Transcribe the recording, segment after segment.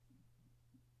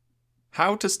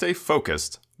How to stay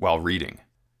focused while reading.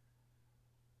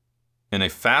 In a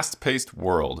fast-paced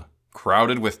world,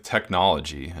 crowded with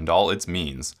technology and all its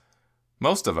means,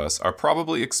 most of us are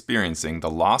probably experiencing the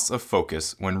loss of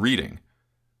focus when reading,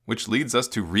 which leads us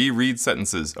to reread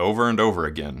sentences over and over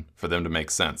again for them to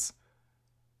make sense.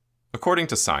 According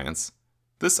to science,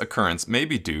 this occurrence may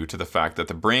be due to the fact that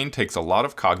the brain takes a lot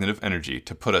of cognitive energy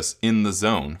to put us in the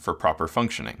zone for proper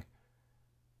functioning.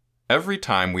 Every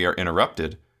time we are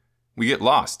interrupted, we get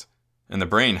lost, and the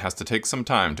brain has to take some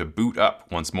time to boot up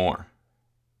once more.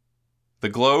 The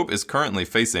globe is currently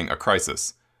facing a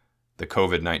crisis, the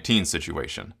COVID-19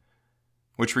 situation,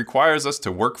 which requires us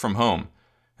to work from home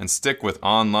and stick with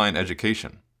online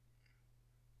education.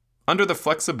 Under the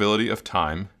flexibility of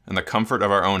time and the comfort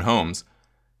of our own homes,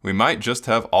 we might just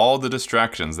have all the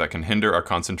distractions that can hinder our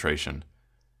concentration.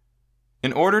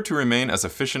 In order to remain as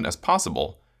efficient as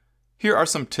possible, here are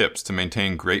some tips to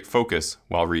maintain great focus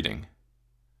while reading.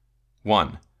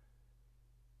 1.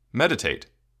 Meditate.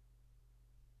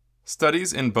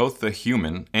 Studies in both the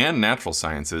human and natural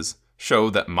sciences show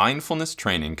that mindfulness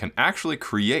training can actually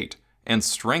create and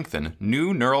strengthen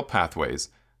new neural pathways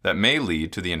that may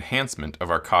lead to the enhancement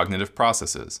of our cognitive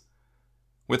processes.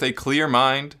 With a clear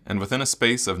mind and within a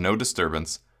space of no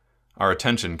disturbance, our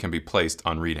attention can be placed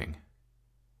on reading.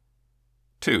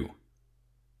 2.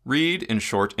 Read in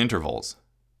short intervals.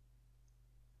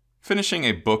 Finishing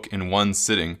a book in one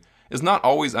sitting is not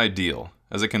always ideal,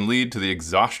 as it can lead to the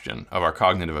exhaustion of our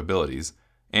cognitive abilities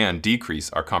and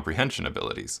decrease our comprehension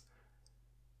abilities.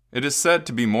 It is said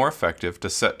to be more effective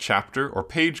to set chapter or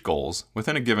page goals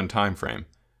within a given time frame.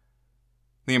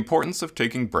 The importance of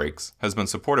taking breaks has been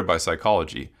supported by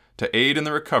psychology to aid in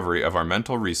the recovery of our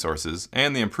mental resources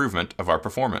and the improvement of our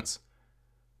performance.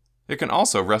 It can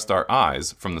also rest our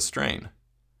eyes from the strain.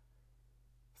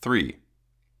 3.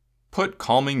 Put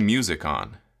calming music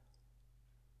on.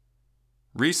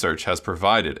 Research has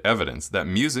provided evidence that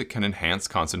music can enhance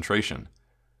concentration.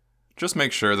 Just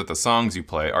make sure that the songs you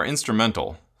play are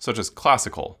instrumental, such as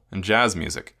classical and jazz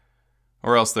music,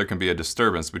 or else there can be a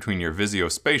disturbance between your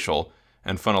visuospatial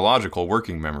and phonological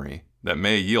working memory that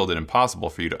may yield it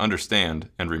impossible for you to understand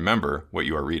and remember what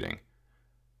you are reading.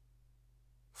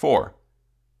 4.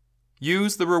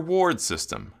 Use the reward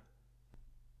system.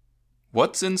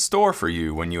 What's in store for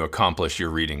you when you accomplish your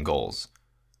reading goals?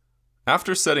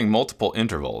 After setting multiple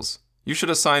intervals, you should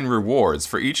assign rewards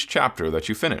for each chapter that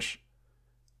you finish.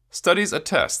 Studies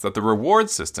attest that the reward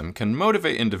system can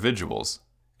motivate individuals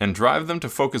and drive them to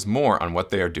focus more on what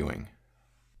they are doing.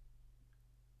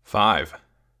 5.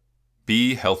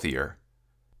 Be healthier.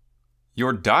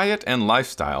 Your diet and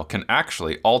lifestyle can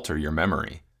actually alter your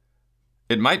memory.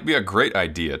 It might be a great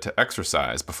idea to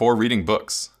exercise before reading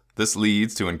books. This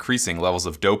leads to increasing levels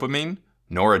of dopamine,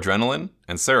 noradrenaline,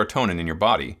 and serotonin in your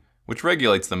body, which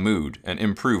regulates the mood and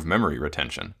improve memory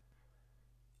retention.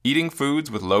 Eating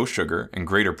foods with low sugar and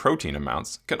greater protein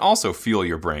amounts can also fuel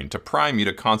your brain to prime you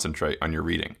to concentrate on your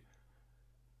reading.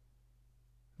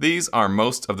 These are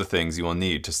most of the things you will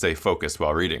need to stay focused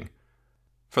while reading.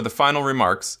 For the final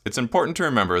remarks, it's important to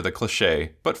remember the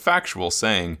cliché but factual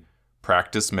saying,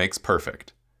 "Practice makes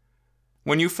perfect."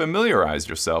 When you familiarize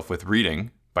yourself with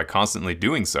reading by constantly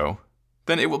doing so,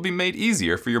 then it will be made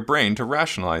easier for your brain to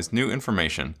rationalize new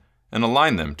information and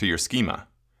align them to your schema.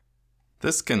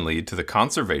 This can lead to the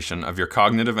conservation of your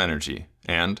cognitive energy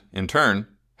and, in turn,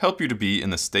 help you to be in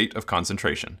the state of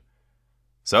concentration.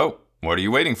 So, what are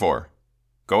you waiting for?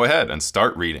 Go ahead and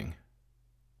start reading.